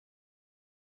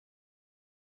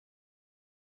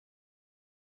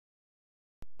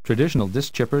Traditional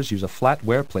disc chippers use a flat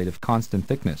wear plate of constant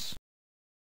thickness.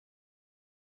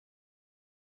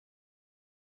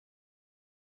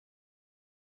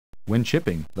 When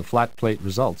chipping, the flat plate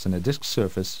results in a disc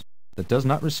surface that does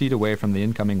not recede away from the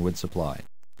incoming wood supply.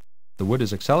 The wood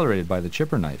is accelerated by the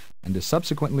chipper knife and is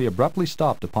subsequently abruptly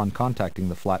stopped upon contacting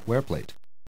the flat wear plate.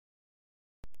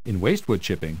 In waste wood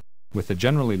chipping, with a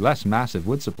generally less massive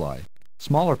wood supply,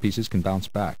 smaller pieces can bounce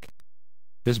back.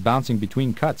 This bouncing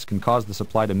between cuts can cause the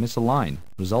supply to misalign,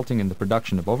 resulting in the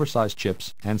production of oversized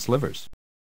chips and slivers.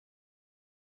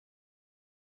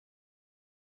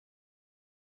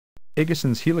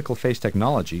 Igeson's Helical Face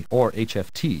Technology, or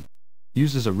HFT,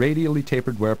 uses a radially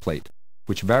tapered wear plate,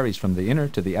 which varies from the inner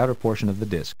to the outer portion of the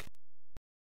disc.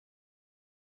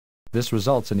 This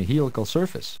results in a helical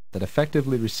surface that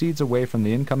effectively recedes away from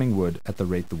the incoming wood at the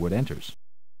rate the wood enters.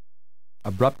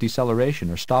 Abrupt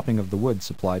deceleration or stopping of the wood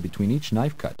supply between each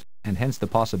knife cut, and hence the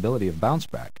possibility of bounce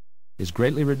back, is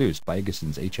greatly reduced by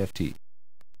Igeson's HFT.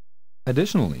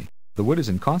 Additionally, the wood is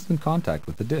in constant contact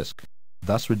with the disc,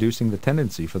 thus reducing the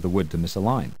tendency for the wood to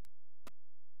misalign.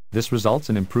 This results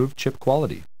in improved chip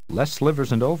quality, less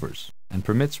slivers and overs, and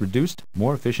permits reduced,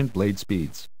 more efficient blade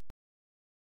speeds.